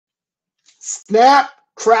Snap,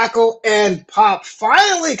 crackle, and pop.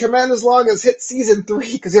 Finally, Commander's Log has hit season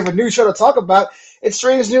 3 because we have a new show to talk about. It's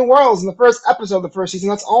Strange New Worlds in the first episode of the first season.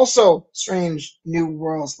 That's also Strange New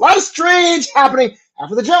Worlds. A lot of strange happening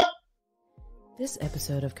after the jump. This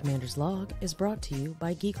episode of Commander's Log is brought to you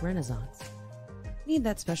by Geek Renaissance. Need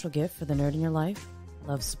that special gift for the nerd in your life?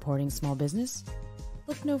 Love supporting small business?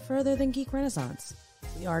 Look no further than Geek Renaissance.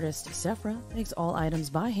 The artist Sephra makes all items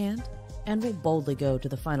by hand and will boldly go to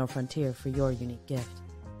the final frontier for your unique gift.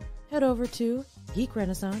 Head over to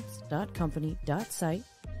geekrenaissance.company.site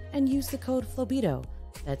and use the code FLOBITO,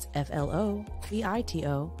 that's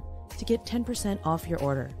FLOBITO, to get 10% off your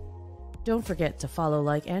order. Don't forget to follow,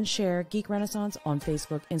 like, and share Geek Renaissance on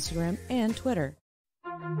Facebook, Instagram, and Twitter.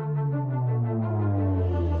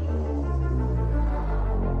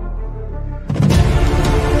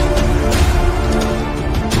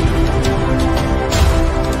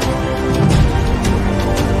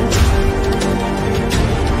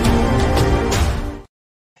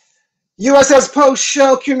 USS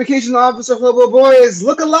Post-Show Communication Officer Hobo Boys,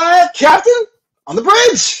 look alive, Captain, on the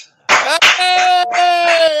bridge. Hey,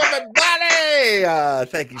 everybody!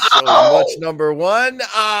 Thank you so much, number one.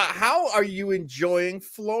 How are you enjoying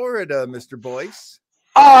Florida, Mr. Boyce?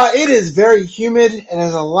 It is very humid and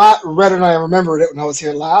is a lot redder than I remembered it when I was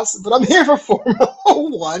here last, but I'm here for Formula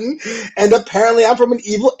One, and apparently I'm from an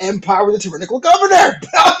evil empire with a tyrannical governor. But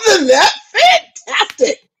other than that,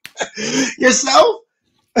 fantastic. Yourself?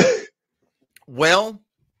 Well,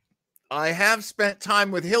 I have spent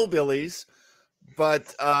time with hillbillies,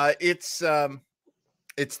 but it's the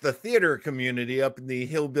theater community up in the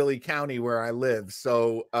hillbilly county where I live.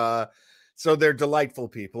 So they're delightful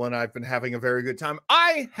people, and I've been having a very good time.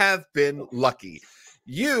 I have been lucky.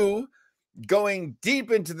 You going deep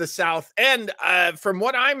into the South, and from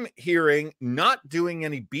what I'm hearing, not doing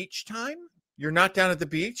any beach time. You're not down at the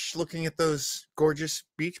beach looking at those gorgeous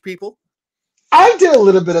beach people? I did a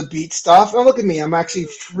little bit of beat stuff. And look at me. I'm actually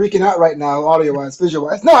freaking out right now, audio-wise,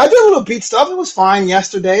 visual-wise. No, I did a little beat stuff. It was fine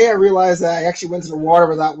yesterday. I realized that I actually went to the water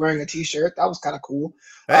without wearing a T-shirt. That was kind of cool.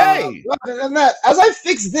 Hey! Other than that, as I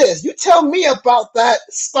fix this, you tell me about that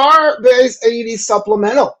Starbase 80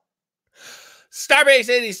 supplemental. Starbase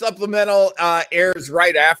 80 supplemental airs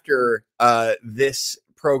right after this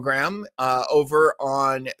program over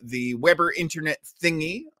on the Weber Internet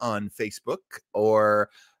Thingy on Facebook, or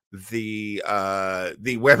the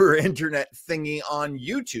Weber Internet Thingy on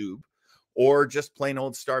YouTube, or just plain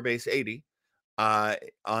old Starbase 80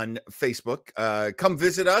 on Facebook. Come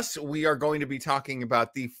visit us. We are going to be talking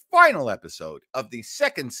about the final episode of the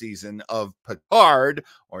second season of Picard,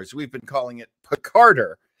 or as we've been calling it,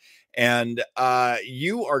 Picarder. And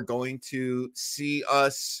you are going to see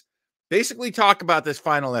us basically talk about this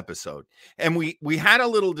final episode. And we had a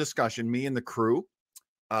little discussion, me and the crew,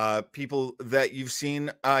 people that you've seen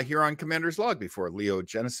here on Commander's Log before: Leo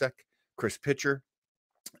Genesek, Chris Pitcher,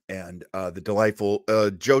 and the delightful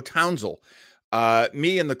Joe Townsell.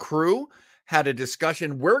 Me and the crew had a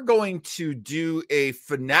discussion. We're going to do a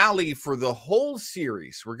finale for the whole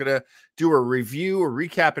series. We're going to do a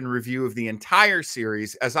recap and review of the entire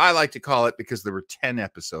series, as I like to call it, because there were 10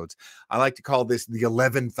 episodes. I like to call this the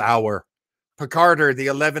 11th hour. Picarder, the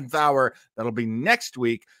 11th hour. That'll be next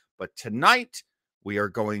week. But tonight, we are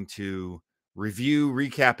going to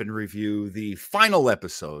recap and review the final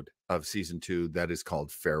episode of season 2 that is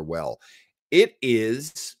called Farewell. It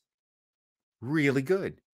is really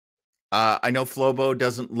good. I know Flobo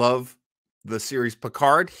doesn't love the series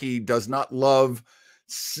Picard. He does not love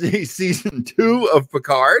season 2 of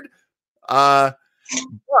Picard. But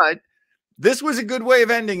this was a good way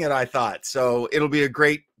of ending it, I thought. So it'll be a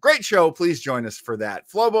great show. Please join us for that.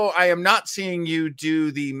 Flobo, I am not seeing you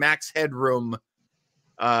do the Max Headroom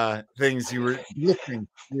things you were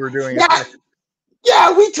doing.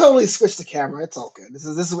 Yeah, we totally switched the camera. It's all good. This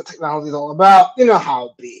is what technology is all about. You know how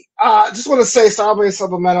it be. Just want to say Starbase 8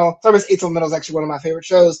 Supplemental is actually one of my favorite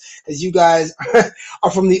shows, because you guys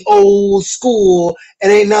are from the old school,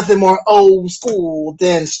 and ain't nothing more old school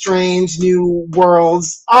than Strange New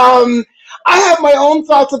Worlds. I have my own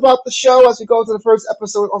thoughts about the show as we go into the first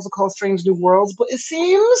episode, also called Strange New Worlds, but it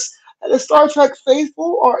seems the Star Trek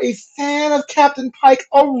faithful are a fan of Captain Pike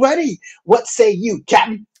already. What say you,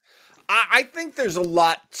 Captain? I think there's a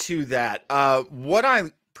lot to that. What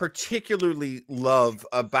I particularly love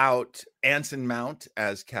about Anson Mount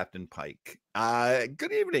as Captain Pike.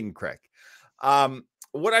 Good evening, Craig.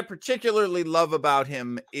 What I particularly love about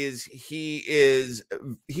him is he's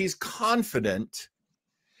confident.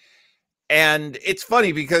 And it's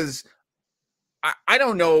funny because I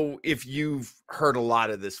don't know if you've heard a lot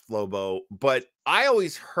of this, Flobo, but I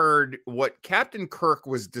always heard what Captain Kirk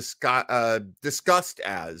was discussed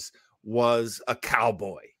as was a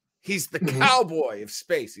cowboy. He's the cowboy of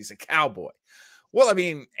space. He's a cowboy. Well, I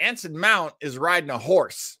mean, Anson Mount is riding a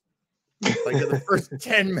horse like in the first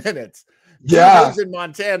 10 minutes. Yeah. Lives in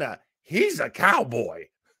Montana. He's a cowboy.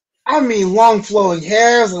 I mean, long flowing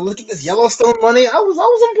hairs. And look at this Yellowstone money. I was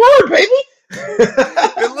on board, baby.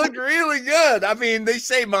 It looked really good. I mean, they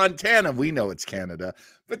say Montana. We know it's Canada,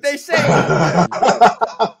 but they say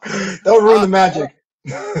don't ruin the magic.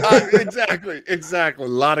 Exactly. A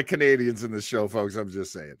lot of Canadians in the show, folks. I'm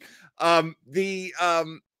just saying.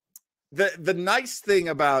 The nice thing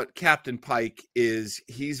about Captain Pike is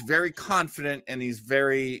he's very confident and he's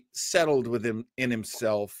very settled in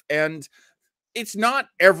himself. And it's not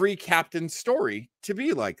every captain's story to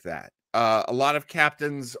be like that. A lot of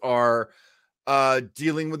captains are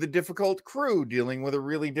dealing with a difficult crew, dealing with a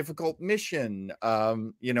really difficult mission.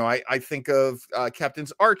 I think of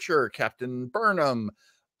Captains Archer, Captain Burnham.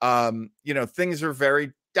 Things are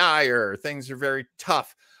very dire. Things are very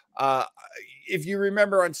tough. If you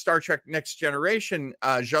remember on Star Trek Next Generation,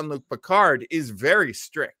 Jean-Luc Picard is very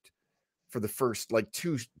strict for the first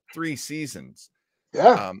 2-3 seasons.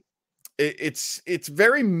 Yeah. It's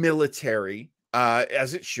very military,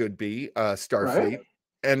 as it should be, Starfleet. Right.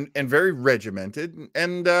 And very regimented.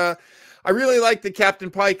 And I really like that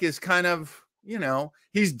Captain Pike is kind of,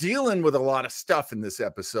 he's dealing with a lot of stuff in this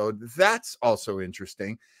episode. That's also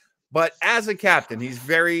interesting. But as a captain, he's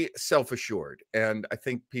very self-assured. And I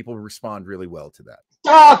think people respond really well to that.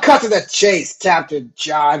 Oh, cut to the chase, Captain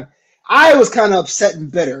John. I was kind of upset and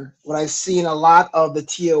bitter when I've seen a lot of the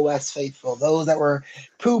TOS faithful, those that were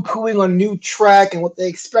poo-pooing on New Trek and what they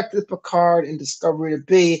expected Picard and Discovery to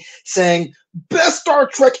be, saying, best Star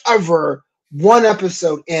Trek ever, one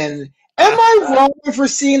episode in. Am I wrong for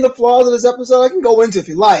seeing the flaws of this episode? I can go into it if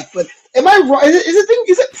you like, but am I wrong? Is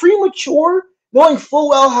it premature, knowing full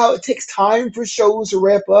well how it takes time for shows to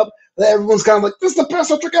ramp up, that everyone's kind of like, this is the best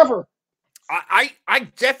Star Trek ever? I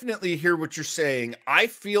definitely hear what you're saying. I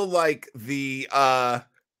feel like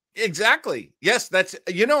exactly. Yes, that's,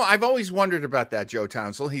 I've always wondered about that, Joe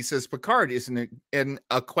Townsend. He says Picard is an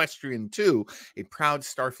equestrian too, a proud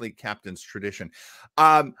Starfleet captain's tradition.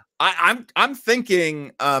 I'm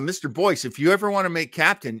thinking, Mr. Boyce, if you ever want to make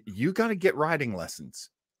captain, you got to get riding lessons.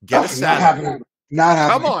 Get a saddle. Not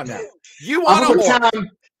happening. Come on now. You want a horse.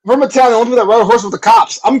 From a town, I want to be that ride a horse with the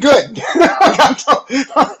cops. I'm good.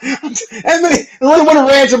 And there's only one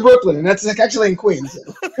ranch in Brooklyn, and that's actually in Queens.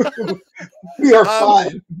 We are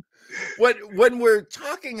fine. When we're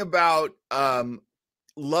talking about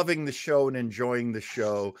loving the show and enjoying the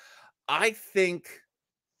show, I think,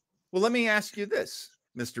 well, let me ask you this,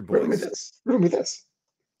 Mr. Boyce. Riddle me this.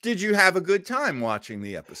 Did you have a good time watching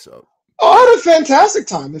the episode? Oh, I had a fantastic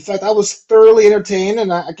time. In fact, I was thoroughly entertained,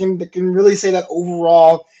 and I can really say that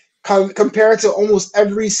overall, compared to almost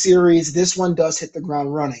every series, this one does hit the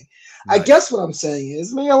ground running. Right. I guess what I'm saying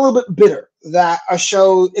is maybe a little bit bitter that a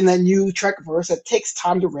show in the new Trekverse that takes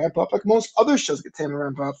time to ramp up, like most other shows get time to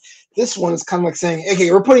ramp up. This one is kind of like saying,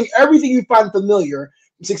 okay, we're putting everything you find familiar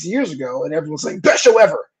from 60 years ago, and everyone's saying, best show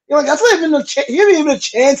ever. That's not even a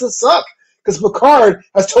chance to suck. Because Picard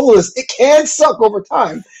has told us it can suck over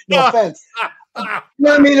time. No offense. You know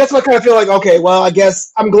what I mean? That's what I kind of feel like, okay, well, I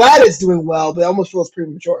guess I'm glad it's doing well, but it almost feels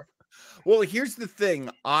premature. Well, here's the thing.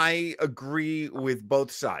 I agree with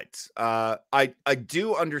both sides. I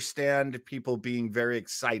do understand people being very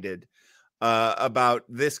excited about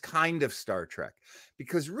this kind of Star Trek.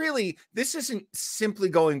 Because really, this isn't simply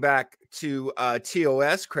going back to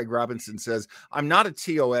TOS. Craig Robinson says, I'm not a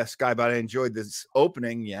TOS guy, but I enjoyed this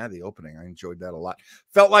opening. Yeah, the opening. I enjoyed that a lot.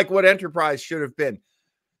 Felt like what Enterprise should have been.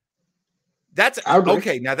 That's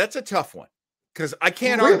okay. Now, that's a tough one because I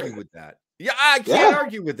can't argue with that. Yeah, I can't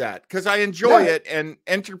argue with that because I enjoy it. And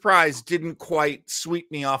Enterprise didn't quite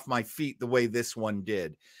sweep me off my feet the way this one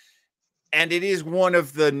did. And it is one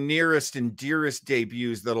of the nearest and dearest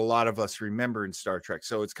debuts that a lot of us remember in Star Trek.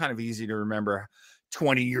 So it's kind of easy to remember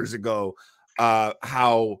 20 years ago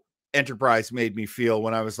how Enterprise made me feel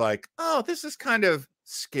when I was like, oh, this is kind of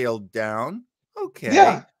scaled down.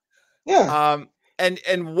 Okay. Yeah.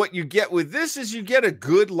 And what you get with this is you get a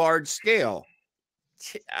good large scale.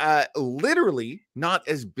 Literally not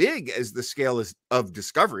as big as the scale of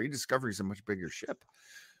Discovery. Discovery is a much bigger ship.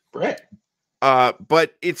 Right.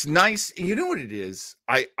 But it's nice. You know what it is?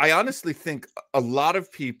 I honestly think a lot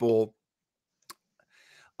of people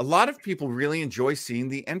really enjoy seeing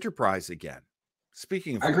the Enterprise again.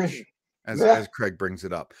 Speaking of which, as Craig brings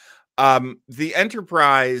it up, the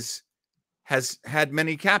Enterprise has had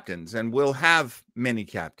many captains and will have many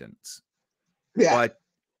captains. Yeah.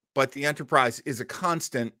 But the Enterprise is a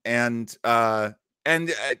constant, and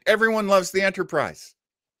everyone loves the Enterprise.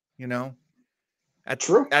 You know,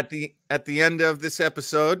 True. At the end of this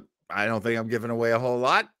episode, I don't think I'm giving away a whole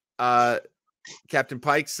lot. Captain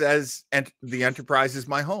Pike says, "And the Enterprise is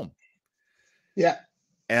my home." Yeah.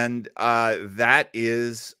 And that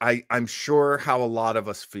is, I'm sure, how a lot of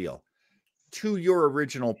us feel. To your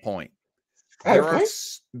original point,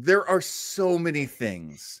 there are so many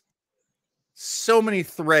things, so many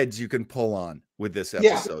threads you can pull on with this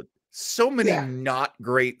episode. Yeah. So many not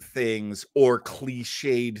great things or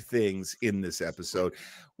cliched things in this episode.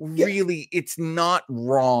 Yeah. Really, it's not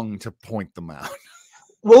wrong to point them out.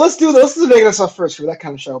 Well, let's do the negative stuff first for that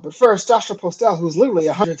kind of show. But first, Joshua Postel, who's literally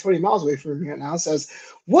 120 miles away from me right now, says,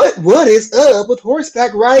 What is up with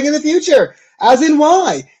horseback riding in the future? As in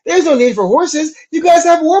why? There's no need for horses. You guys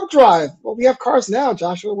have warp drive. Well, we have cars now,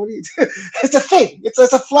 Joshua. What do you do? It's a thing. It's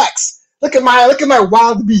a flex. Look at my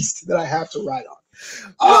wild beast that I have to ride on.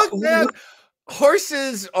 Look, man,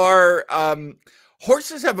 horses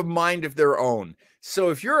have a mind of their own.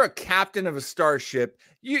 So if you're a captain of a starship,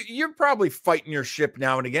 you're probably fighting your ship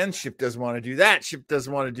now and again. Ship doesn't want to do that. Ship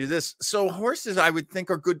doesn't want to do this. So horses, I would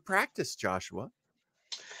think, are good practice, Joshua.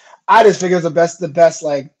 I just think it was the best,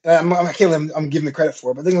 like, I can't let I'm giving the credit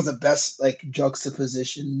for it, but I think it was the best, like,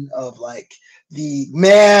 juxtaposition of, like, the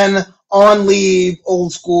man on leave,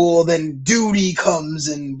 old school, then duty comes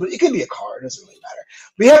in, but it could be a car. It doesn't really matter.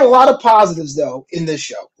 We have a lot of positives, though, in this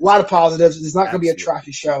show. A lot of positives. It's not going to be a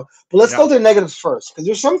trashy show. But let's go to the negatives first, because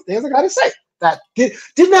there's some things I got to say that did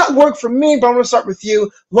not work for me, but I'm going to start with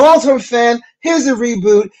you. Long-term fan, here's a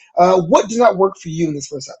reboot. What did not work for you in this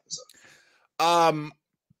first episode?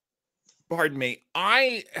 Pardon me.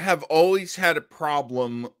 I have always had a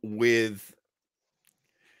problem with...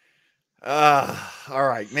 all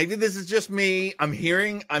right. Maybe this is just me. I'm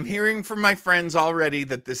hearing from my friends already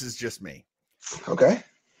that this is just me. Okay.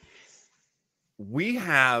 We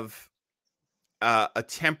have a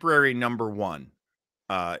temporary number one.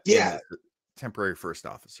 Temporary first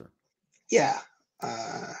officer. Yeah.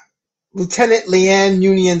 Lieutenant Leanne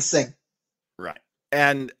Union Singh. Right.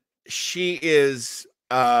 And she is,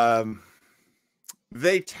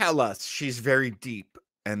 they tell us she's very deep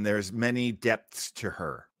and there's many depths to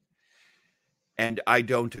her. And I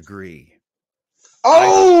don't agree.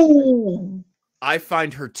 Oh! I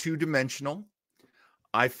find her two-dimensional.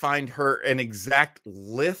 I find her an exact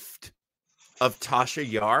lift of Tasha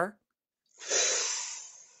Yar.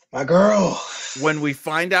 My girl. When we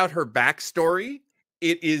find out her backstory,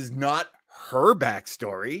 it is not her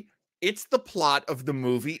backstory. It's the plot of the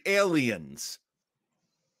movie Aliens.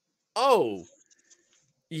 Oh,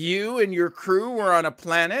 you and your crew were on a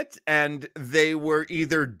planet and they were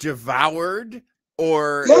either devoured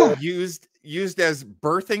or used as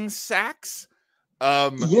birthing sacks.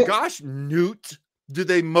 Gosh, Newt, do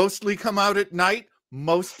they mostly come out at night?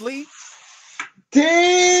 Mostly?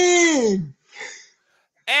 Dang!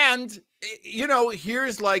 And, you know,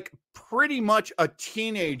 here's like pretty much a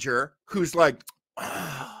teenager who's like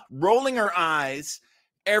rolling her eyes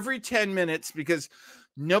every 10 minutes because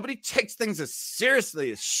nobody takes things as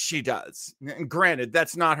seriously as she does. And granted,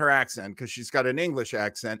 that's not her accent because she's got an English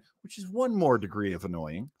accent, which is one more degree of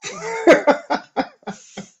annoying.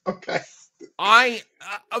 Okay.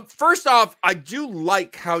 First off, I do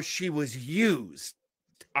like how she was used.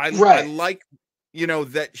 I like, you know,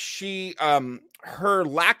 that she, her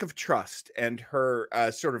lack of trust and her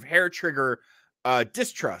sort of hair trigger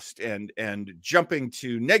distrust and jumping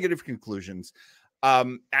to negative conclusions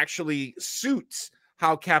actually suits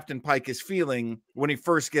how Captain Pike is feeling when he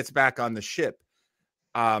first gets back on the ship.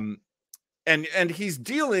 And he's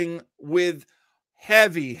dealing with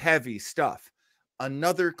heavy stuff.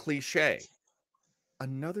 Another cliche.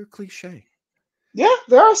 Yeah,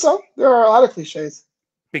 there are a lot of cliches.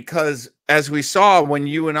 Because as we saw when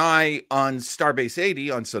you and I on Starbase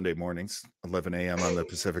 80 on Sunday mornings, 11 a.m. on the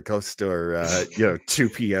Pacific Coast or, 2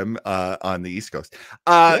 p.m. On the East Coast.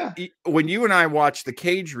 When you and I watched The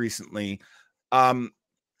Cage recently,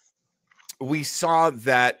 we saw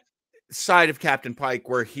that side of Captain Pike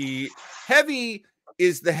where heavy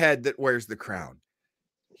is the head that wears the crown.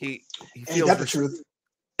 He feels that's the truth.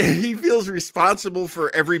 He feels responsible for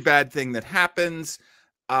every bad thing that happens.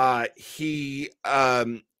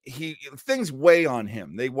 Things weigh on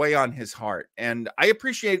him. They weigh on his heart. And I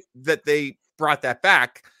appreciate that they brought that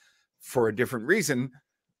back for a different reason.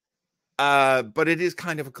 But it is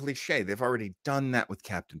kind of a cliche. They've already done that with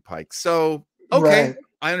Captain Pike. So, okay, right.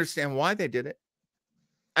 I understand why they did it.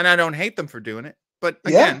 And I don't hate them for doing it. But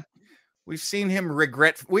again, We've seen him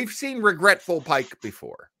We've seen regretful Pike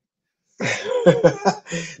before.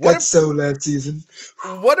 That's so last season.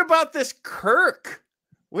 What about this Kirk?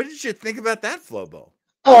 What did you think about that, Flobo?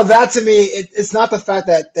 Oh, that to me, it's not the fact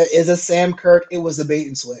that there is a Sam Kirk. It was a bait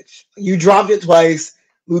and switch. You dropped it twice,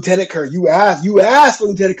 Lieutenant Kirk. You asked for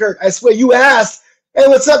Lieutenant Kirk. I swear, you asked. Hey,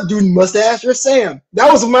 what's up, dude? Mustache? You're Sam. That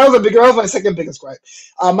was my second biggest gripe.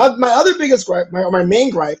 My other biggest gripe, my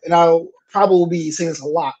main gripe, and I'll probably be saying this a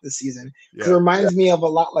lot this season because it reminds me of a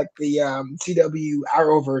lot like the CW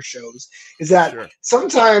Arrowverse shows, is that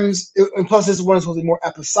sometimes, and plus this one is supposed to be more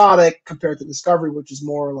episodic compared to Discovery, which is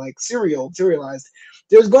more like serialized.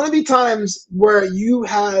 There's going to be times where you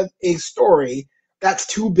have a story that's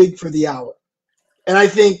too big for the hour. And I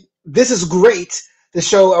think this is great to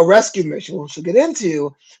show a rescue mission, which we'll get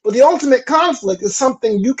into, but the ultimate conflict is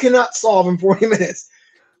something you cannot solve in 40 minutes.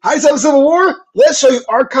 How do you solve a civil war? Let's show you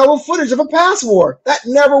archival footage of a past war. That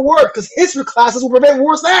never worked because history classes will prevent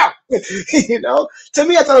wars now. You know? To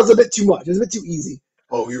me, I thought it was a bit too much. It was a bit too easy.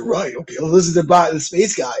 Oh, you're right. Okay, well, this is the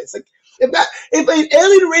space guy. It's like, if an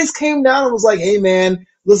alien race came down and was like, hey, man,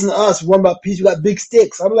 listen to us. We're about peace. We got big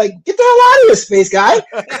sticks. I'm like, get the hell out of here, space guy.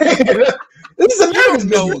 This is America's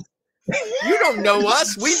business. You don't know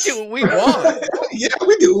us. We do what we want. Yeah,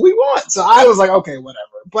 we do what we want. So I was like, okay, whatever.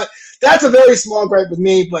 But that's a very small gripe with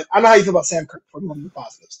me. But I know how you feel about Sam Kirk for one of the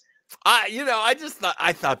positives.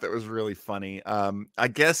 I thought that was really funny. I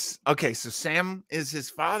guess, okay, so Sam is his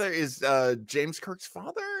father, is James Kirk's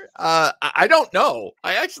father? I don't know.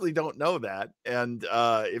 I actually don't know that. And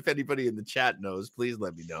if anybody in the chat knows, please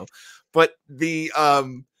let me know. But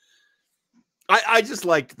I just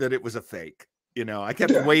liked that it was a fake. You know, I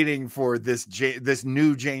kept waiting for this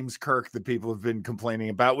new James Kirk that people have been complaining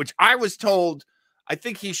about, which I was told, I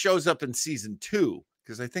think he shows up in season 2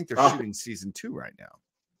 because I think they're shooting season 2 right now.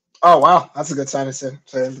 Oh, wow. That's a good sign to say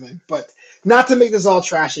everything. But not to make this all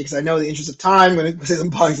trashy, because I know in the interest of time, when it says I'm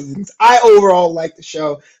buying some things, I overall liked the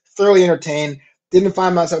show, thoroughly entertained, didn't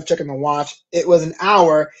find myself checking the watch. It was an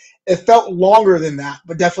hour. It felt longer than that,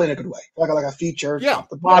 but definitely in a good way. Like a feature, top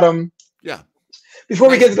to bottom. Yeah. Before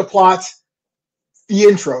we get to the plot, the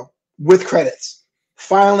intro with credits.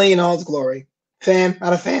 Finally in all its glory. Fan,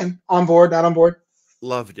 not a fan. On board, not on board.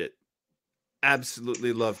 Loved it.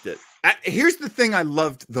 Absolutely loved it. Here's the thing I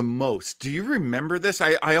loved the most. Do you remember this?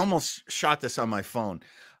 I almost shot this on my phone.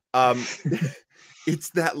 It's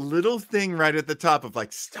that little thing right at the top of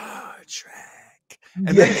like Star Trek.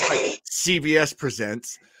 And then it's like CBS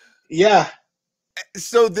presents. Yeah.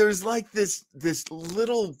 So there's like this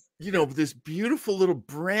little, you know, this beautiful little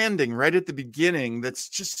branding right at the beginning that's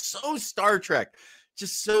just so Star Trek,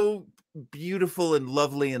 just so beautiful and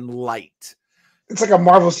lovely and light. It's like a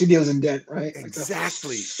Marvel Studios indent, right?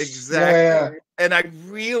 Exactly. Yeah. And I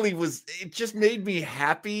really it just made me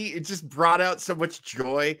happy. It just brought out so much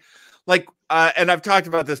joy. Like, and I've talked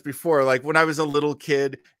about this before, like when I was a little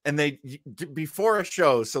kid and before a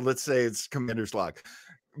show, so let's say it's Commander's Log.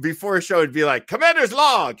 Before a show, it'd be like Commander's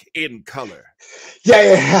Log in color.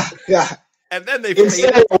 Yeah. And then they I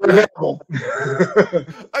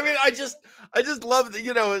mean, I just love that,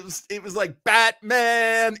 you know, it was like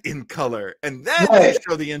Batman in color, and then they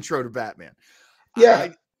show the intro to Batman. Yeah,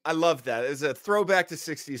 I love that. As a throwback to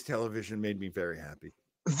 60s television, made me very happy.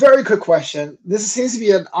 Very quick question. This seems to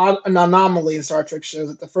be an anomaly in Star Trek shows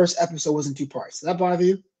that the first episode was in 2 parts. Does that bother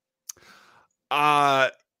you?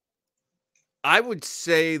 I would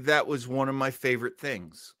say that was one of my favorite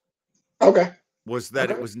things. Okay. Was that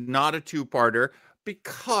it was not a 2-parter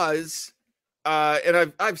because,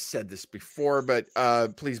 and I've said this before, but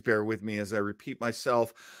please bear with me as I repeat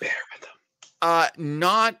myself. Bear with them.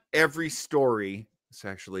 Not every story, this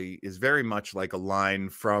actually is very much like a line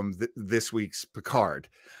from this week's Picard.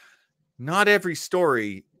 Not every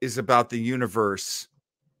story is about the universe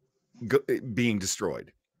being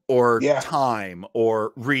destroyed, or time,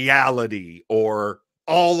 or reality, or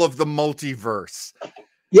all of the multiverse.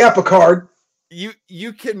 Yeah, Picard.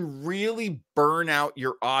 You can really burn out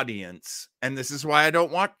your audience, and this is why I don't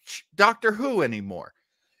watch Doctor Who anymore.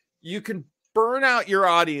 You can burn out your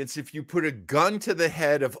audience if you put a gun to the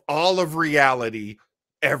head of all of reality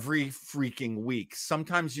every freaking week.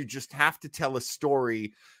 Sometimes you just have to tell a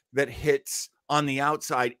story that hits on the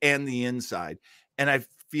outside and the inside. And I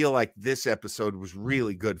feel like this episode was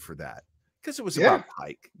really good for that because it was about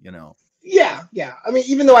Pike, you know. Yeah. I mean,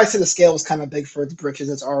 even though I said the scale was kind of big for its britches,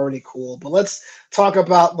 it's already cool. But let's talk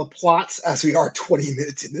about the plots as we are 20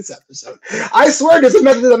 minutes in this episode. I swear there's a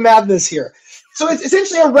method of the madness here. So it's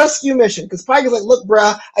essentially a rescue mission because Pike is like, look,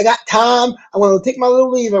 bruh, I got time. I want to take my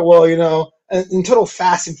little leave. Well, you know, in total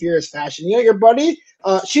Fast and Furious fashion. You know, your buddy,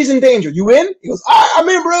 she's in danger. You in? He goes, I'm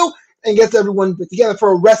in, bro. and gets everyone put together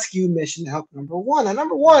for a rescue mission to help number one. And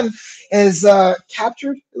number one is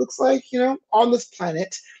captured, it looks like, on this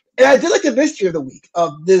planet. And I did like the mystery of the week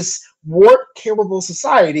of this warp-capable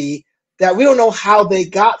society that we don't know how they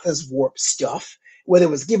got this warp stuff, whether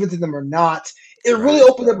it was given to them or not. It really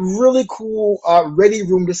opened up really cool ready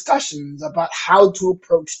room discussions about how to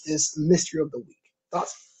approach this mystery of the week.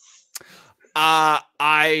 Thoughts?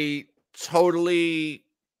 I totally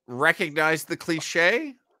recognize the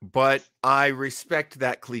cliche, but I respect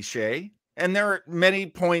that cliche. And there are many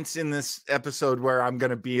points in this episode where I'm going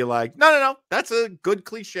to be like, no, that's a good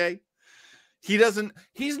cliche.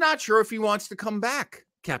 He's not sure if he wants to come back,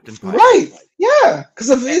 Captain Pike. Right. Yeah. Because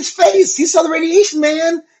of his face. He saw the radiation,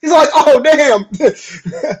 man. He's like, oh, damn.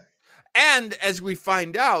 And as we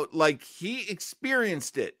find out, like, he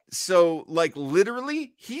experienced it. So, like,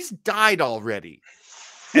 literally, he's died already.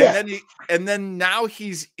 Yeah. And then now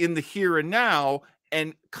he's in the here and now,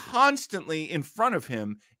 and constantly in front of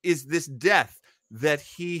him is this death that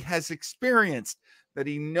he has experienced, that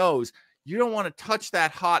he knows. You don't want to touch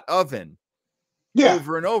that hot oven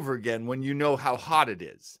over and over again when you know how hot it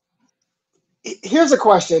is. Here's a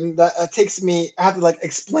question that takes me. I have to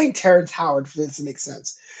explain Terrence Howard for this to make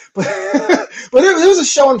sense. But there was a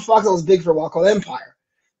show on Fox that was big for a while called Empire,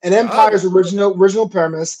 and Empire's original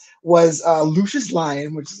premise was Lucius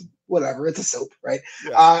Lyon, which is whatever, it's a soap, right?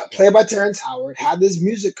 Played by Terrence Howard, had this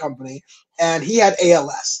music company, and he had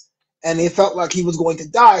ALS, and he felt like he was going to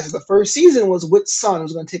die. So the first season was which son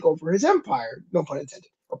was going to take over his empire. No pun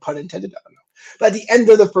intended, or pun intended, I don't know. But at the end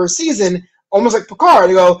of the first season, almost like Picard,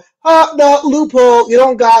 you go, no, loophole, you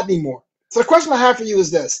don't got anymore. So the question I have for you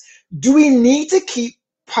is this. Do we need to keep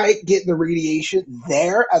Pike getting the radiation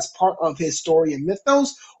there as part of his story and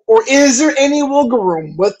mythos? Or is there any wiggle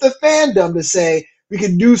room with the fandom to say we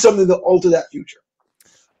can do something to alter that future?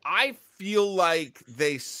 I feel like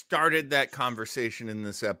they started that conversation in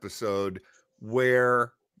this episode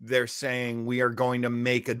where they're saying we are going to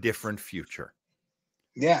make a different future.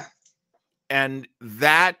 Yeah. And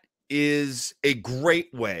that is a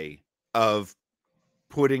great way of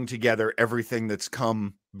putting together everything that's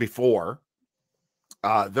come before.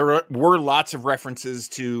 There were lots of references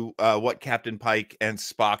to what Captain Pike and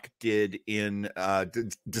Spock did in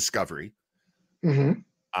Discovery.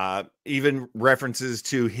 Mm-hmm. Even references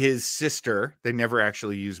to his sister. They never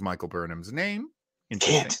actually used Michael Burnham's name. They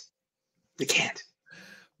can't.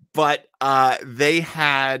 But they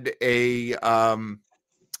had a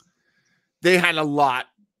lot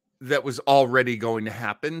that was already going to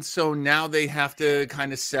happen. So now they have to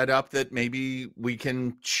kind of set up that maybe we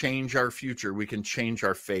can change our future. We can change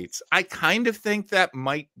our fates. I kind of think that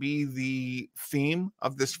might be the theme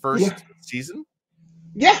of this first season.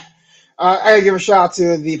 Yeah. I gotta give a shout out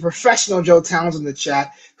to the professional Joe Towns in the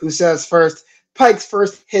chat who says first, Pike's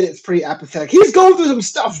first hit is pretty apathetic. He's going through some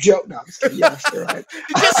stuff, Joe. No, I'm just kidding. Yeah, you're right.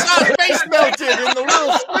 You just saw his face melted in the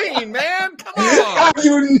little screen, man. Come on.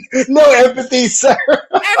 You no empathy, sir.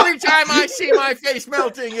 Every time I see my face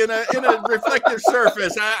melting in a reflective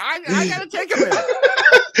surface, I gotta take a minute.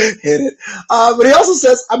 Hit it. But he also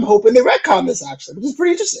says, I'm hoping they retcon this, actually, which is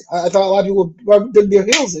pretty interesting. I thought a lot of people would dig their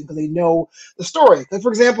heels in because they know the story. Like, for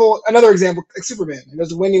example, another example, like Superman.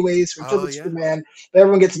 There's windy ways for Superman, but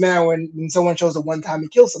everyone gets mad when someone shows the one time he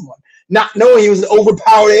kills someone. Not knowing he was an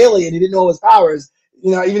overpowered alien, he didn't know his powers,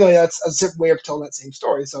 even though that's a different way of telling that same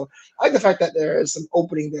story. So I like the fact that there is some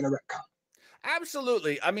opening there to retcon.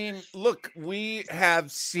 Absolutely. I mean, look, we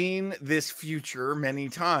have seen this future many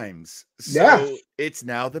times. So it's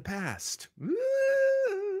now the past.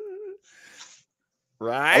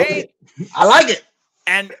 Right? Okay. I like it.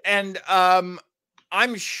 And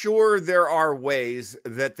I'm sure there are ways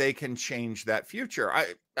that they can change that future.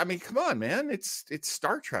 I mean, come on, man. It's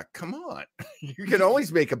Star Trek. Come on. You can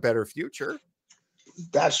always make a better future.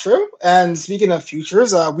 That's true. And speaking of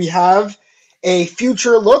futures, we have a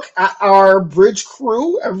future look at our bridge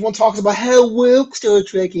crew. Everyone talks about how woke Star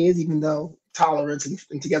Trek is, even though tolerance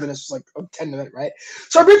and togetherness was like a 10-minute, right?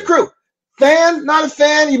 So our bridge crew, fan, not a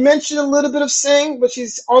fan. You mentioned a little bit of Singh, but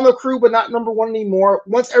she's on the crew, but not number one anymore.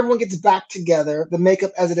 Once everyone gets back together, the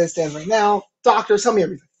makeup as it stands right now, doctors, tell me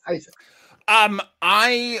everything. How do you feel?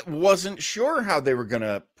 I wasn't sure how they were going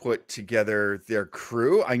to put together their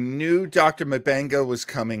crew. I knew Dr. M'Benga was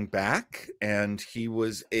coming back, and he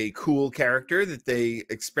was a cool character that they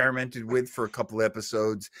experimented with for a couple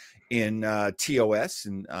episodes in TOS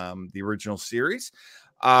in the original series.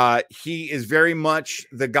 He is very much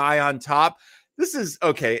the guy on top. This is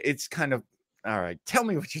okay. It's kind of all right. Tell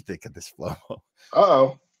me what you think of this flow.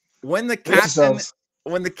 Uh-oh. When the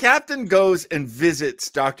captain goes and visits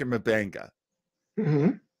Dr. M'Benga,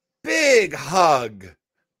 big hug,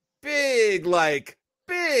 big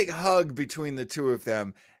hug between the two of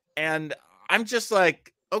them. And I'm just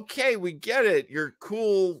like, okay, we get it. You're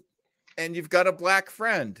cool and you've got a black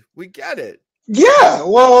friend. We get it. Yeah,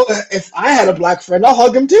 well, if I had a black friend, I'll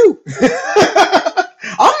hug him too.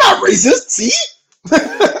 I'm not racist, see?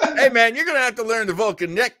 Hey, man, you're going to have to learn the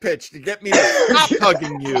Vulcan neck pitch to get me to stop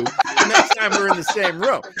hugging you the next time we're in the same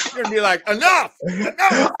room. You're going to be like, enough.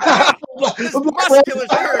 This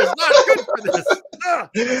musculature is not good for this.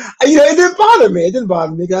 You know, it didn't bother me. It didn't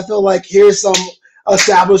bother me because I feel like here's some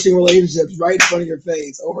establishing relationships right in front of your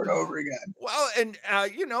face over and over again. Well, and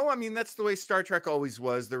you know, I mean, that's the way Star Trek always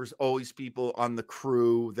was. There was always people on the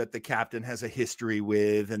crew that the captain has a history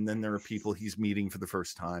with, and then there are people he's meeting for the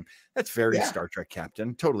first time. That's very Star Trek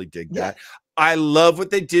Captain. Totally dig that. I love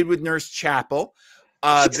what they did with Nurse Chapel.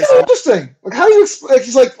 It's interesting. Like, how do you explain?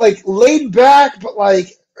 She's like laid back, but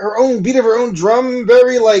like her own beat of her own drum,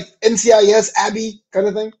 very like NCIS Abby kind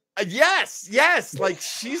of thing. Yes. Like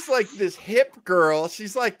she's like this hip girl.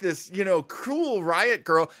 She's like this, you know, cool riot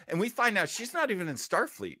girl. And we find out she's not even in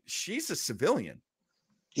Starfleet. She's a civilian.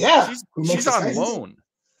 Yeah. She's on loan.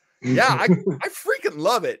 Yeah, I freaking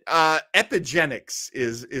love it. Epigenics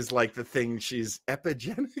is like the thing. She's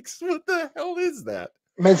epigenics. What the hell is that?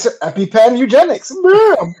 Man, it's EpiPen eugenics.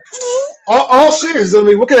 all serious. I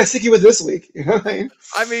mean, what can I stick you with this week? You know what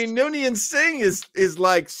I mean? Noonien Singh is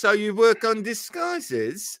like, so you work on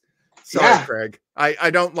disguises? Sorry, Craig.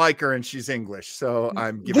 I don't like her and she's English, so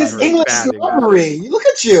I'm giving this her English snobbery. Look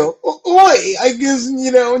at you. Oi, I guess,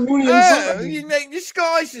 you know, Noonien Singh. You make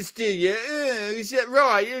disguises, do you? Is that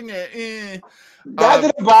right, isn't it? That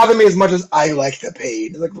didn't bother me as much as I like the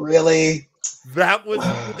pain. Like, really? That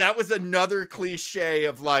was another cliche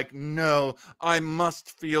of like, no, I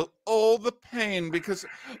must feel all the pain because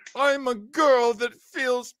I'm a girl that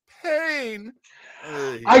feels pain.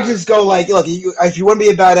 I just go like, look, if you want to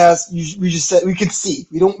be a badass, we just said we can see.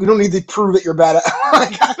 We don't need to prove that you're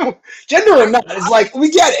badass. Gender or not, it's like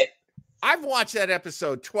we get it. I've watched that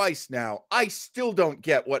episode twice now. I still don't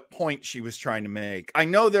get what point she was trying to make. I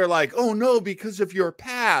know they're like, oh no, because of your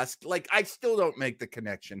past. Like, I still don't make the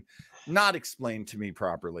connection. Not explained to me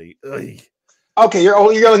properly. Ugh. Okay, you're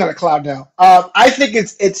going on a cloud now. I think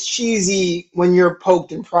it's cheesy when you're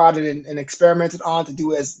poked and prodded and experimented on to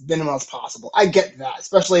do as minimal as possible. I get that,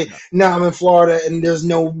 especially now I'm in Florida and there's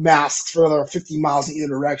no masks for another 50 miles in either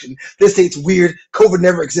direction. This state's weird. COVID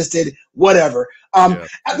never existed. Whatever. At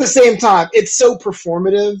the same time, it's so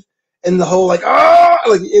performative. And the whole like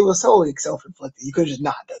it was totally self-inflicted. You could have just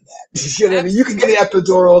not done that. You know what I mean? You can get an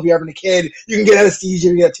epidural if you're having a kid. You can get anesthesia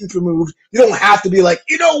if you get a tooth removed. You don't have to be like,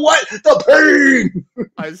 you know what? The pain.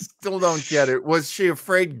 I still don't get it. Was she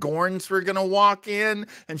afraid Gorns were gonna walk in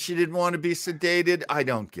and she didn't want to be sedated? I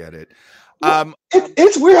don't get it.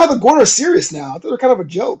 It's weird how the Gorn are serious now. I thought they were kind of a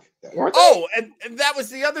joke. Weren't they? Oh, and that was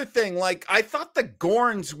the other thing. Like, I thought the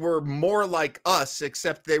Gorns were more like us,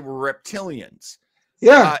 except they were reptilians.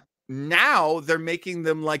 Yeah. Now they're making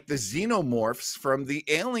them like the xenomorphs from the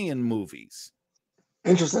Alien movies.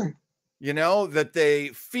 Interesting. You know, that they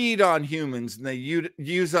feed on humans and they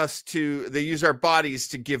use our bodies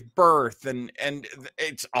to give birth, and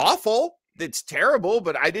it's awful. It's terrible,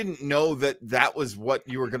 but I didn't know that was what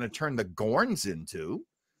you were going to turn the Gorns into.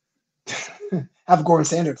 Have Gorn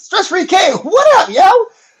standards. Stress-free K, what up, yo?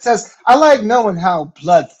 Says, I like knowing how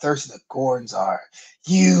bloodthirsty the Gorns are.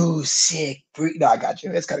 You sick freak. No, I got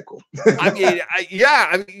you. It's kind of cool. I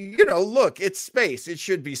mean, you know, look, it's space. It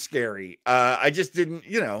should be scary. I just didn't,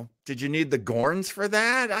 you know, did you need the Gorns for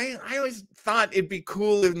that? I always thought it'd be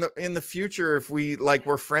cool in the future if we like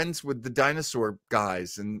were friends with the dinosaur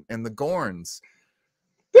guys and the Gorns.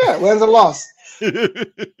 Yeah, wins and loss.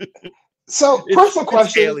 So, personal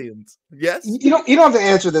question. Aliens. Yes. You don't have to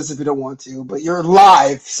answer this if you don't want to, but you're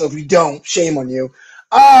live, so if you don't, shame on you.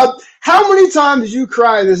 How many times did you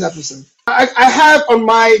cry this episode? I have on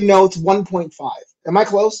my notes 1.5. Am I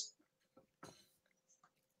close?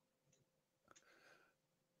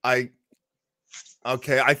 I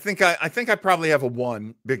think I probably have a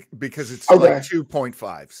 1 because it's like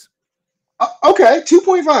 2.5s. Okay,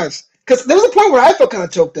 2.5s. Because there was a point where I felt kind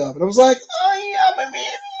of choked up, and I was like, oh yeah, maybe.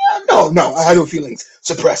 No, I had no feelings.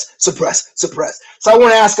 Suppress. So I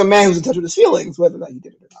want to ask a man who's in touch with his feelings whether or not you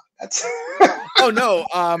did it or not. That's Oh no.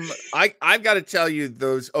 I've got to tell you,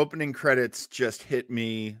 those opening credits just hit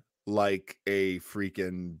me like a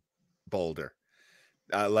freaking boulder.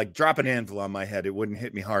 Like drop an anvil on my head. It wouldn't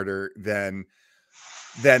hit me harder than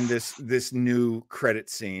this new credit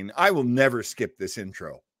scene. I will never skip this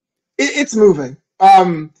intro. It's moving.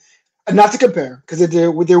 Not to compare, because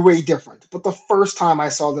they're way different. But the first time I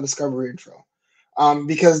saw the Discovery intro,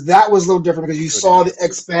 because that was a little different because you saw the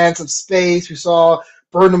expanse of space, you saw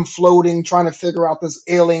Burnham floating, trying to figure out this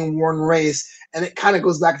alien-worn race, and it kind of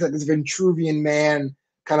goes back to like this Ventruvian man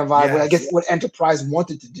kind of vibe, what I guess what Enterprise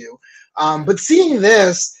wanted to do. But seeing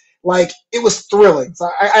this, like, it was thrilling. So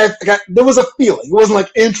there was a feeling. It wasn't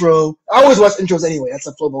like intro. I always watch intros anyway. That's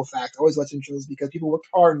a Flobo fact. I always watch intros because people work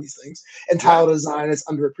hard on these things, and title design is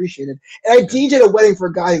underappreciated. And I DJ'd a wedding for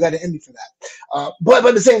a guy who got an Emmy for that. But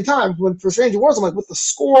at the same time, for Strange Worlds, I'm like, with the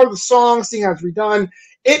score, the song, seeing how it's redone,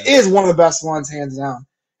 it is one of the best ones, hands down.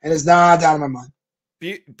 And it's not down in my mind.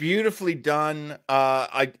 Beautifully done.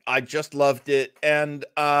 I just loved it. And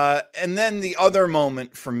then the other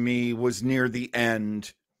moment for me was near the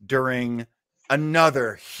end during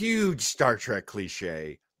another huge Star Trek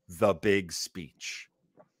cliche, the big speech.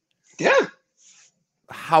 Yeah.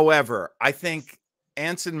 However, I think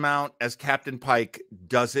Anson Mount as Captain Pike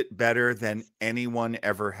does it better than anyone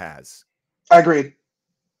ever has. I agree.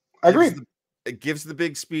 It gives the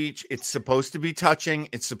big speech. It's supposed to be touching.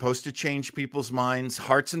 It's supposed to change people's minds,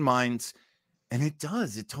 hearts and minds. And it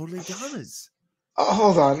does. It totally does. Oh,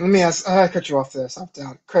 hold on. Let me ask. I cut you off there. Stop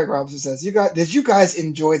down. Craig Robinson says, did you guys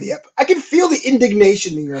enjoy the episode? I can feel the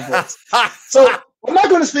indignation in your voice. So I'm not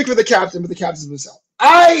going to speak for the captain, but the captain himself.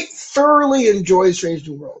 I thoroughly enjoyed Strange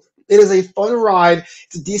New World. It is a fun ride.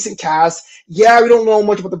 It's a decent cast. Yeah, we don't know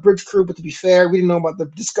much about the Bridge crew, but to be fair, we didn't know about the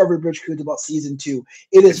Discovery Bridge crew until about season 2.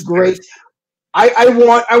 It is great. I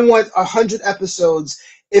want 100 episodes.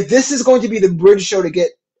 If this is going to be the Bridge show to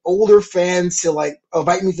get older fans to like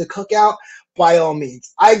invite me to the cookout, by all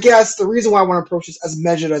means. I guess the reason why I want to approach this as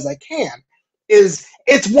measured as I can is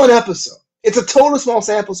it's one episode. It's a total small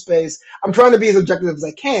sample space. I'm trying to be as objective as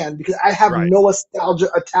I can because I have no nostalgia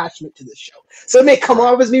attachment to this show. So it may come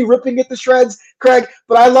off as me ripping it to shreds, Craig,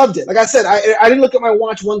 but I loved it. Like I said, I didn't look at my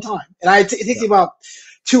watch one time. And it takes me about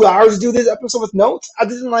 2 hours to do this episode with notes. I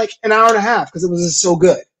did it in like an hour and a half because it was just so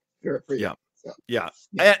good. Yeah.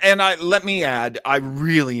 And let me add, I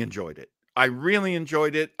really enjoyed it. I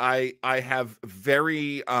have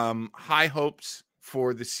very high hopes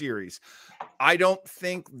for the series. I don't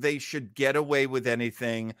think they should get away with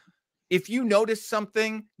anything. If you notice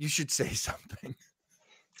something, you should say something.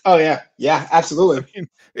 Oh, yeah. Yeah, absolutely. I mean,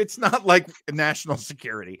 it's not like national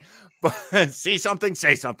security, but see something,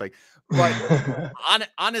 say something. But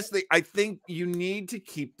honestly, I think you need to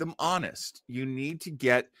keep them honest. You need to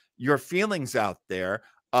get your feelings out there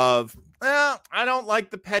of, well, I don't like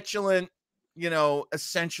the petulant,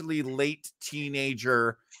 essentially late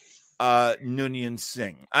teenager Noonien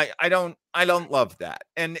Singh. I don't love that.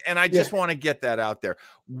 And I just want to get that out there.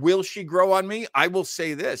 Will she grow on me? I will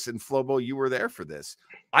say this, and Flobo, you were there for this.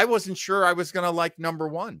 I wasn't sure I was going to like number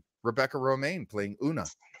 1, Rebecca Romaine playing Una.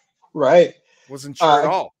 Right. Wasn't sure at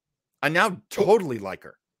all. I now totally like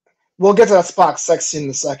her. We'll get to that Spock sex scene in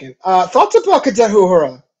a second. Thoughts about Cadet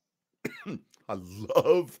Uhura?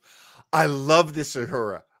 I love this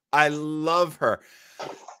Uhura. I love her.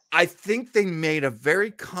 I think they made a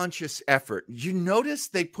very conscious effort. You notice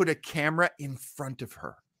they put a camera in front of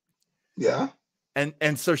her. Yeah.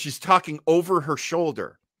 And so she's talking over her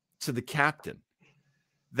shoulder to the captain.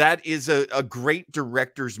 That is a great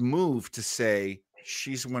director's move to say,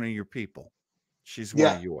 she's one of your people. She's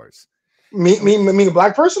one of yours. Me being a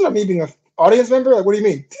black person, or me being an audience member? Like, what do you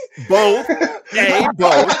mean? Both.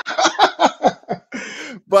 Both.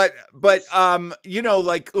 But like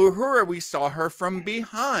Uhura, we saw her from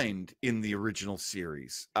behind in the original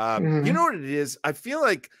series. You know what it is? I feel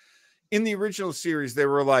like in the original series, they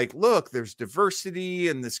were like, look, there's diversity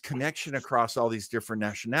and this connection across all these different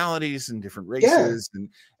nationalities and different races.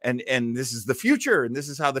 And this is the future, and this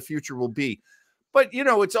is how the future will be. But,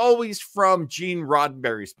 it's always from Gene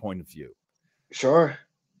Roddenberry's point of view. Sure.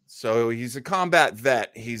 So he's a combat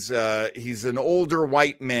vet. He's an older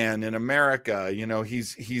white man in America.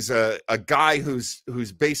 He's a guy who's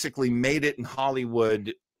basically made it in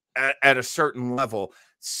Hollywood at a certain level.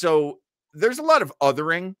 So there's a lot of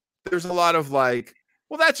othering. There's a lot of like,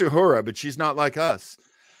 well, that's Uhura, but she's not like us.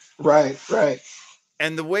 Right.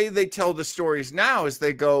 And the way they tell the stories now is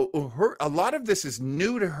they go, a lot of this is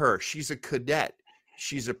new to her. She's a cadet.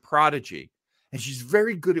 She's a prodigy. And she's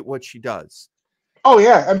very good at what she does. Oh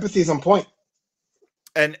yeah, empathy is on point.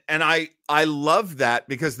 And I love that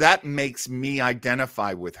because that makes me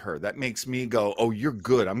identify with her. That makes me go, oh, you're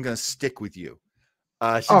good. I'm going to stick with you.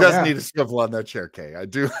 She does need a swivel on that chair, Kay. I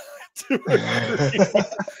do.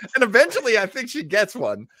 And eventually I think she gets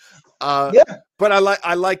one. But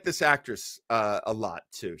I like this actress a lot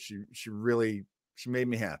too. She made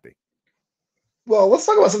me happy. Well, let's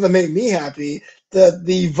talk about something that made me happy.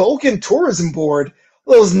 The Vulcan Tourism Board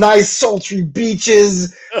those nice sultry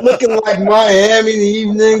beaches, looking like Miami in the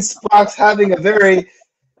evening. Spock's having a very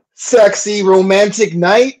sexy, romantic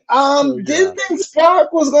night. Didn't think Spock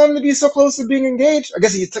was going to be so close to being engaged. I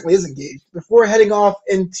guess he technically is engaged. Before heading off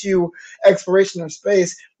into exploration of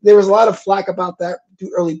space, there was a lot of flack about that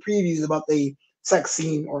through early previews about the sex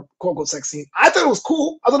scene or quote-unquote sex scene. I thought it was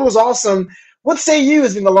cool. I thought it was awesome. What say you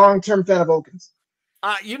as being a long-term fan of Vulcans?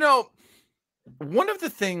 One of the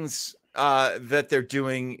things that they're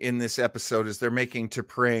doing in this episode is they're making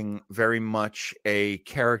T'Pring very much a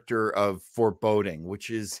character of foreboding, which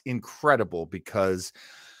is incredible because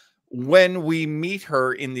when we meet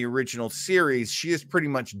her in the original series, she is pretty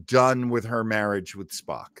much done with her marriage with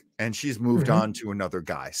Spock and she's moved on to another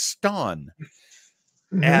guy, Ston.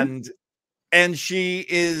 And she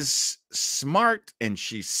is smart and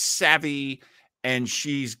she's savvy and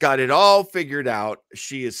she's got it all figured out.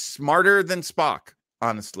 She is smarter than Spock.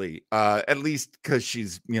 Honestly, at least because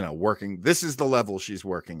she's, working. This is the level she's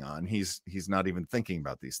working on. He's not even thinking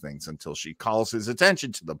about these things until she calls his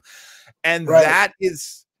attention to them. And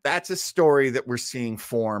that's a story that we're seeing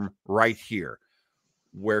form right here,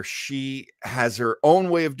 where she has her own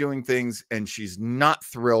way of doing things and she's not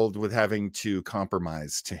thrilled with having to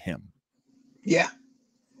compromise to him. Yeah.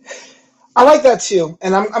 I like that too.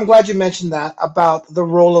 And I'm glad you mentioned that about the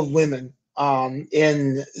role of women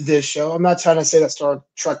in this show. I'm not trying to say that Star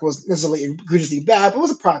Trek was necessarily egregiously bad, but it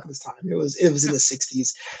was a product of its time. It was in the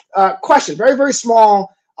 60s. Question, very, very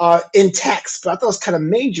small in text, but I thought it was kind of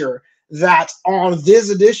major that on this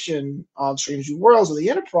edition of Strange New Worlds or the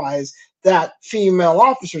Enterprise, that female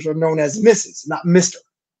officers are known as Mrs., not Mr.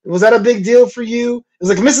 Was that a big deal for you? It was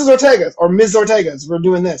like Mrs. Ortega's or Ms. Ortega's. We're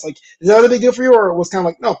doing this. Like, is that a big deal for you, or it was kind of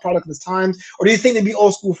like, no, product of its times? Or do you think they'd be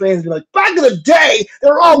old school fans and be like, back in the day, they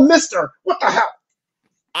were all Mister? What the hell?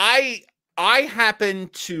 I happen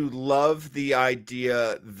to love the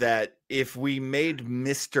idea that if we made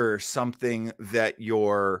Mr. something that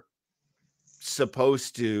you're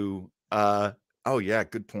supposed to, oh yeah,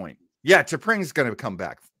 good point. Yeah, T'Pring's going to come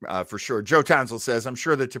back for sure. Joe Townsend says, I'm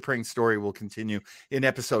sure the T'Pring story will continue in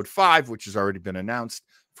episode 5, which has already been announced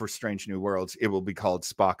for Strange New Worlds. It will be called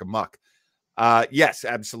Spock Amok. Yes,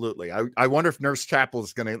 absolutely. I wonder if Nurse Chapel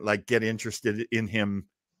is going to get interested in him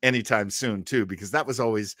anytime soon too, because that was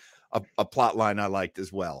always a plot line I liked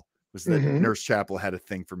as well, was that Nurse Chapel had a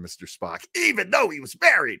thing for Mr. Spock, even though he was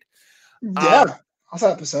married. Yeah,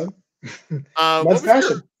 awesome episode.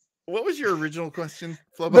 What was your original question,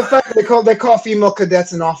 Flobo? The fact that they call female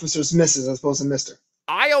cadets and officers Mrs. as opposed to Mr.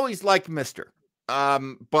 I always liked Mr.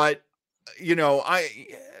 But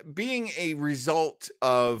being a result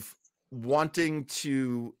of wanting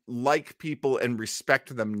to like people and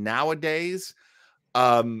respect them nowadays,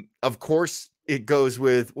 of course it goes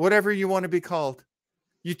with whatever you want to be called.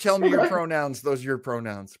 You tell me your pronouns; those are your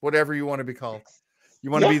pronouns. Whatever you want to be called.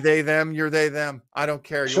 You want to be they, them. You're they, them. I don't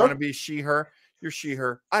care. You want to be she, her. You're she,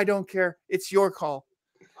 her. I don't care. It's your call.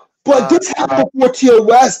 But this happened before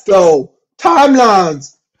TOS, though.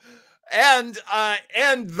 Timelines. And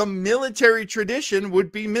the military tradition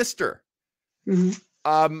would be Mr.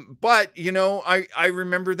 But I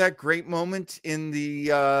remember that great moment in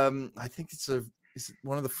the I think is it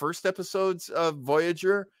one of the first episodes of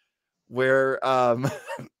Voyager where I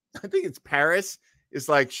think it's Paris is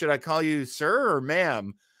like, should I call you sir or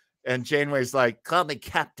ma'am? And Janeway's like, call me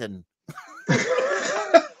captain.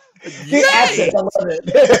 Accent, I love it.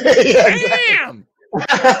 Damn.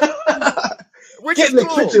 Which Get in the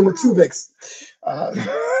kitchen with Tubix.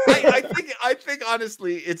 I think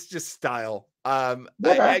honestly, it's just style. I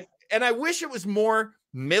wish it was more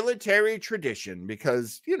military tradition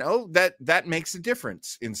because that makes a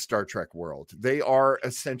difference in Star Trek world. They are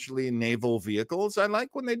essentially naval vehicles. I like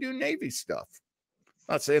when they do Navy stuff.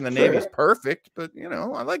 Not saying the Navy's perfect, but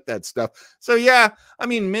I like that stuff. So yeah, I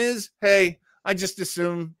mean, Ms. Hey, I just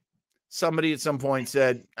assume somebody at some point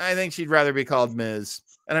said, I think she'd rather be called Ms.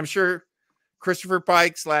 And I'm sure Christopher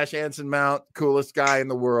Pike / Anson Mount, coolest guy in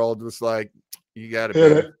the world, was like, you got to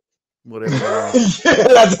be whatever you want.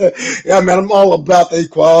 Yeah, man, I'm all about the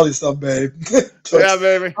equality stuff, babe. Yeah,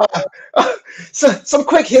 baby. So some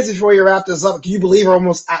quick hits before you wrap this up. Can you believe we're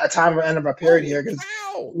almost at the time of end of our period here? Because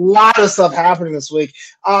a lot of stuff happening this week.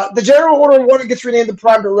 The General Order 1 gets renamed the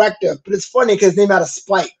Prime Directive, but it's funny because it's named out of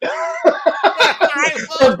spite. I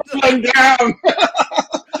love down.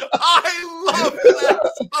 I love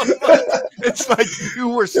that so much. It's like you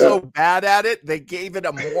were so bad at it, they gave it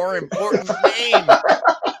a more important name.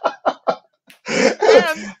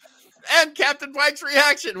 And Captain Pike's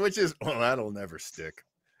reaction, which is, that'll never stick.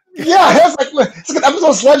 Yeah, it's like an episode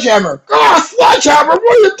of Sledgehammer. Sledgehammer, what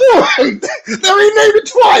are you doing? They renamed it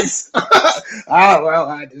twice. Well,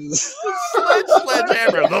 I do.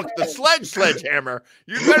 Sledgehammer. Look, the sledgehammer.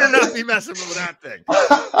 You better not be messing with that thing.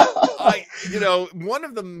 One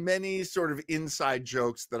of the many sort of inside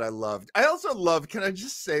jokes that I loved. I also love, can I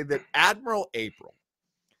just say that Admiral April.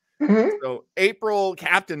 Mm-hmm. So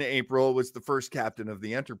Captain April was the first captain of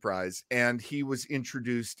the Enterprise, and he was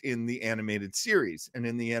introduced in the animated series. And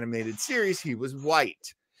in the animated series, he was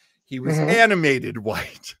white. He was animated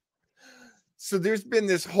white. So there's been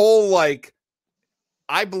this whole I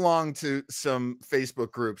belong to some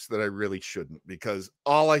Facebook groups that I really shouldn't, because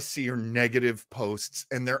all I see are negative posts,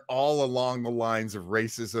 and they're all along the lines of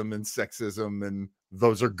racism and sexism, and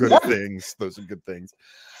those are good things. Those are good things.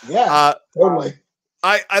 Yeah, totally.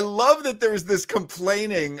 I love that there's this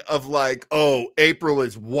complaining of April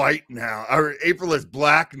is white now, or April is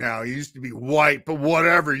black now. He used to be white, but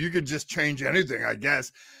whatever. You could just change anything, I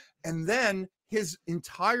guess. And then his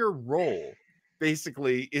entire role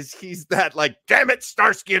basically is he's that damn it,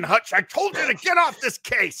 Starsky and Hutch, I told you to get off this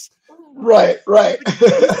case. Right.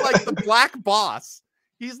 He's like the black boss.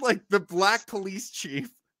 He's like the black police chief.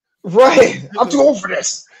 Right. I'm too old for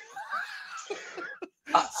this.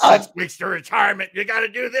 6 weeks to retirement. You got to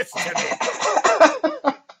do this to me.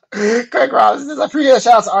 Craig Ross. I appreciate a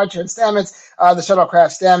shout out to Archer and Stamets, the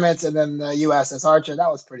shuttlecraft Stamets, and then the USS Archer.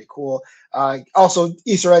 That was pretty cool. Also,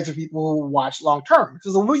 Easter eggs for people who watch long term, which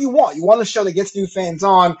is what you want. You want a show that gets new fans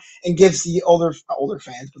on and gives the older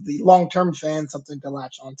fans, but the long term fans something to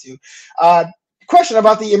latch onto. Question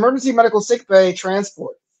about the emergency medical sickbay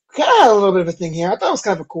transport. Kind of had a little bit of a thing here. I thought it was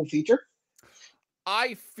kind of a cool feature.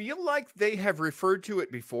 I feel like they have referred to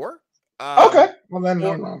it before. Okay. Well, then,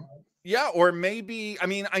 no. Yeah, or maybe,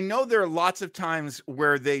 I know there are lots of times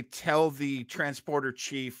where they tell the transporter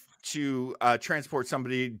chief to transport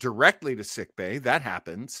somebody directly to sickbay. That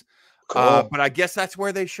happens. Cool. But I guess that's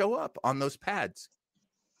where they show up, on those pads.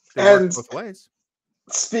 They work both ways.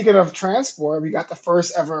 Speaking of transport, we got the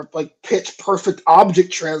first ever pitch perfect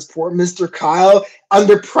object transport. Mr. Kyle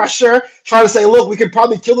under pressure, trying to say, "Look, we could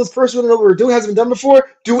probably kill this person. We don't know what we're doing. Hasn't been done before.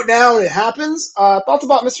 Do it now, and it happens." Thoughts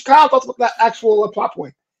about Mr. Kyle? Thoughts about that actual plot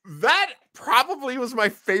point? That probably was my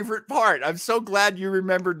favorite part. I'm so glad you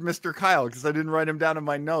remembered Mr. Kyle, because I didn't write him down in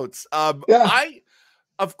my notes.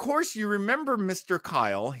 Of course, you remember Mr.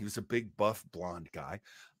 Kyle. He was a big, buff, blonde guy.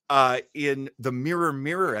 In the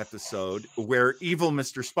Mirror episode, where evil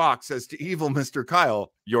Mr. Spock says to evil Mr.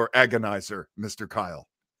 Kyle, "Your agonizer, Mr. Kyle."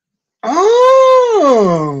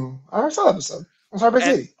 Oh, I saw that episode. I'm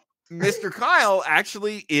sorry, Mr. Kyle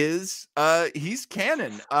actually is, he's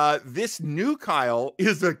canon. This new Kyle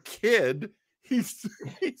is a kid. He's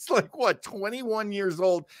 21 years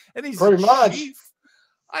old, and he's pretty much. Chief.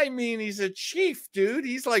 He's a chief, dude.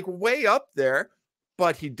 He's way up there,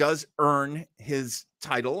 but he does earn his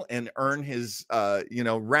title and earn his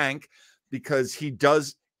rank, because he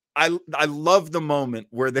does. I love the moment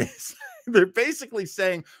where they're basically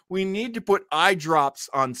saying, we need to put eye drops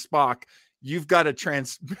on Spock. You've got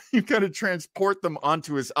to transport them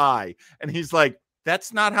onto his eye. And he's like,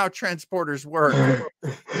 that's not how transporters work.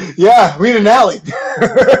 Yeah, read an alley.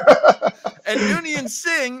 And Noonien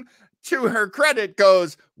Singh, to her credit,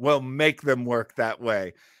 goes, well, make them work that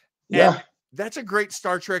way. Yeah. And that's a great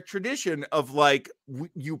Star Trek tradition of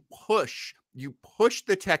you push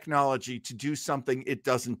the technology to do something it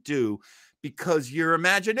doesn't do, because your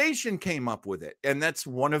imagination came up with it. And that's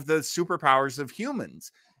one of the superpowers of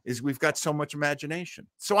humans, is we've got so much imagination.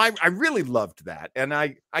 So I really loved that. And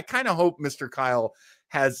I kind of hope Mr. Kyle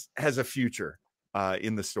has a future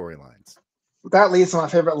in the storylines. That leads to my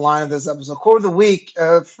favorite line of this episode. Quote of the week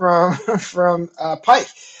from Pike.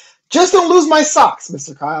 "Just don't lose my socks,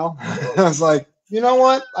 Mr. Kyle." I was like, you know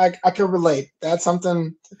what? I can relate. That's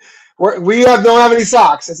something. We don't have any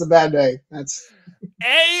socks. It's a bad day. That's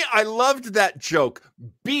A, I loved that joke.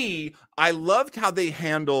 B, I loved how they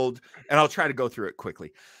handled, and I'll try to go through it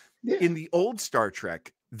quickly. Yeah. In the old Star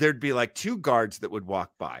Trek, there'd be 2 guards that would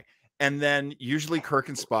walk by. And then usually Kirk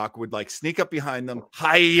and Spock would sneak up behind them,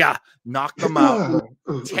 hiya, knock them out,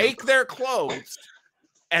 take their clothes,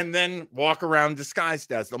 and then walk around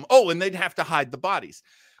disguised as them. Oh, and they'd have to hide the bodies.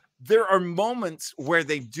 There are moments where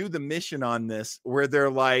they do the mission on this where they're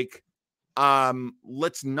like,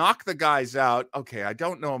 let's knock the guys out. Okay, I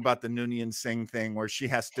don't know about the Noonien Singh thing where she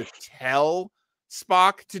has to tell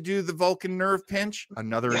Spock to do the Vulcan nerve pinch.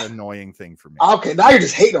 Another annoying thing for me. Okay, now you're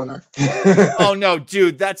just hating on her. Oh no,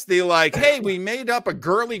 dude, that's the hey, we made up a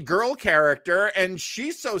girly girl character and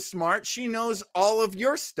she's so smart, she knows all of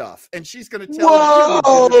your stuff and she's going to tell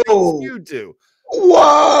you the things you do.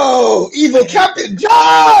 Whoa! Evil Captain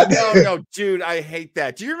John! No, dude, I hate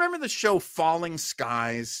that. Do you remember the show Falling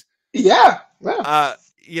Skies? Yeah.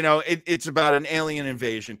 It's about an alien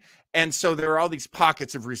invasion. And so there are all these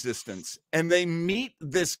pockets of resistance. And they meet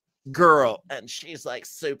this girl, and she's like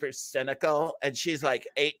super cynical. And she's like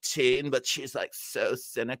 18, but she's like so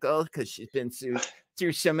cynical because she's been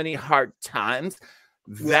through so many hard times.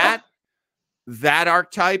 That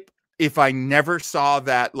archetype, if I never saw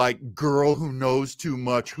that like girl who knows too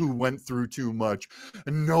much, who went through too much,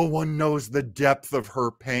 and no one knows the depth of her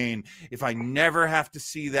pain, if I never have to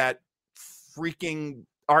see that freaking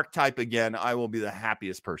archetype again, I will be the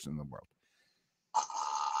happiest person in the world.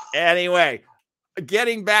 Anyway,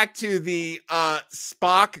 getting back to the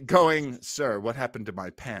Spock going, sir, what happened to my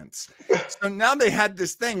pants? So now they had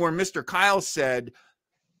this thing where Mr. Kyle said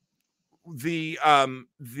the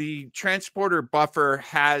transporter buffer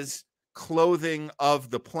has clothing of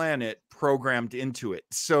the planet programmed into it.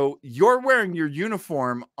 So you're wearing your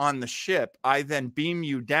uniform on the ship. I then beam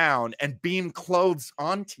you down and beam clothes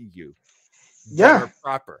onto you. Yeah.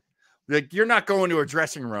 Proper. Like you're not going to a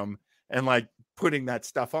dressing room and like putting that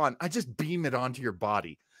stuff on. I just beam it onto your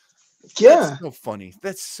body. Yeah. That's so funny.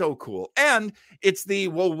 That's so cool. And it's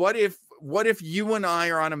what if you and I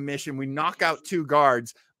are on a mission, we knock out 2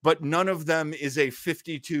 guards, but none of them is a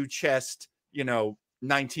 52 chest,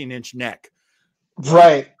 19-inch neck.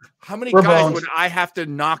 Right. How many guys would I have to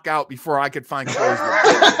knock out before I could find clothes?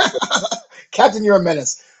 Captain, you're a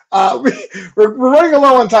menace. We're running a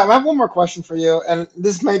low on time. I have one more question for you, and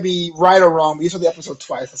this may be right or wrong, but you saw the episode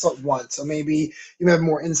twice. I saw it once, so maybe you may have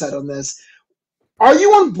more insight on this. Are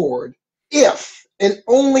you on board if, and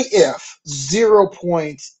only if, 0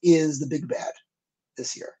 Point is the big bad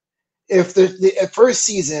this year? If the first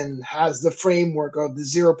season has the framework of the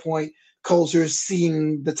 0 Point cultures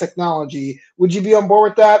seeing the technology, would you be on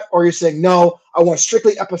board with that? Or are you saying, no, I want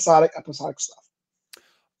strictly episodic stuff?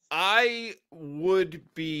 I would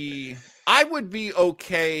be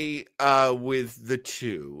okay with the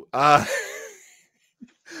 2. I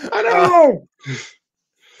don't know.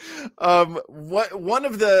 One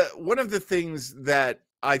of the things that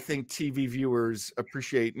I think TV viewers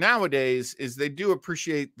appreciate nowadays is they do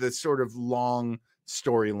appreciate the sort of long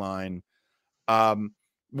storyline.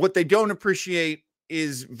 What they don't appreciate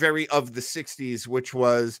is very of the 60s, which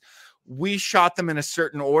was we shot them in a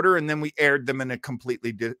certain order and then we aired them in a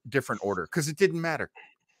completely different order because it didn't matter.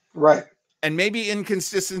 Right. And maybe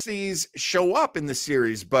inconsistencies show up in the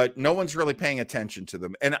series, but no one's really paying attention to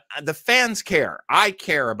them. And the fans care. I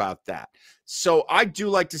care about that. So I do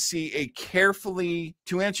like to see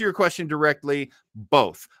to answer your question directly,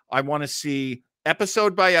 both. I want to see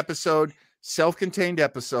episode by episode, self-contained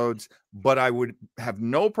episodes, but I would have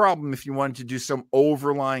no problem if you wanted to do some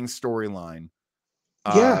overlying storyline.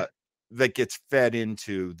 That gets fed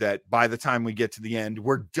into that. By the time we get to the end,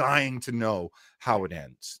 we're dying to know how it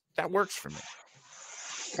ends. That works for me.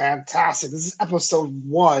 Fantastic. This is episode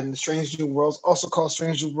 1, Strange New Worlds, also called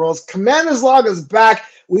Strange New Worlds. Commander's Log is back.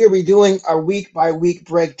 We will be doing a week-by-week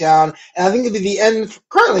breakdown, and I think it'll be the end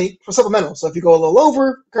currently for supplemental. So if you go a little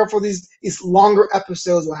over, careful these longer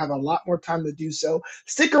episodes. We'll have a lot more time to do so.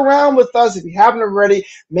 Stick around with us. If you haven't already,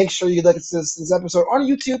 make sure you look at this episode on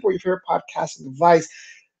YouTube or your favorite podcasting device.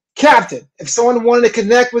 Captain, if someone wanted to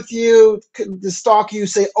connect with you, to stalk you,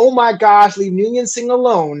 say, oh my gosh, leave Noonien Singh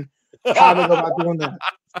alone, how do they go about doing that?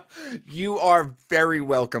 You are very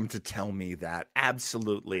welcome to tell me that.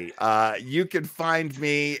 Absolutely. You can find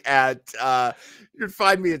me at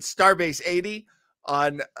Starbase 80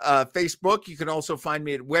 on Facebook. You can also find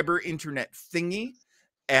me at Weber Internet Thingy.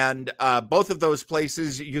 And both of those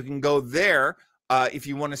places, you can go there if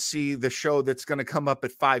you want to see the show that's going to come up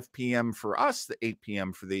at 5 p.m. for us, the 8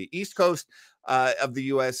 p.m. for the East Coast of the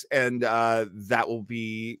U.S. And that will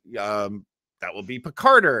be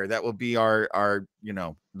Picarder. That will be our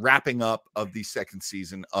wrapping up of the second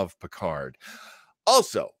season of Picard.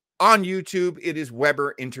 Also on YouTube, it is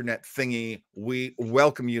Weber Internet Thingy. We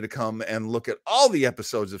welcome you to come and look at all the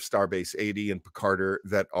episodes of Starbase 80 and Picarder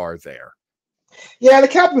that are there. Yeah, the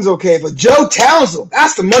Captain's okay, but Joe Townsend,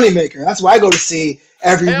 that's the moneymaker. That's what I go to see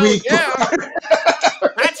every week. Yeah.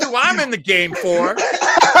 That's who I'm in the game for.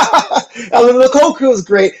 The whole crew is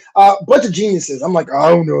great. Bunch of geniuses. I'm like,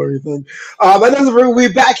 I don't know anything. But we'll be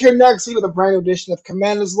back here next week with a brand new edition of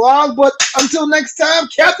Commander's Log. But until next time,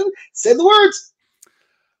 Captain, say the words.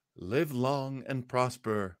 Live long and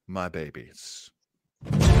prosper, my babies.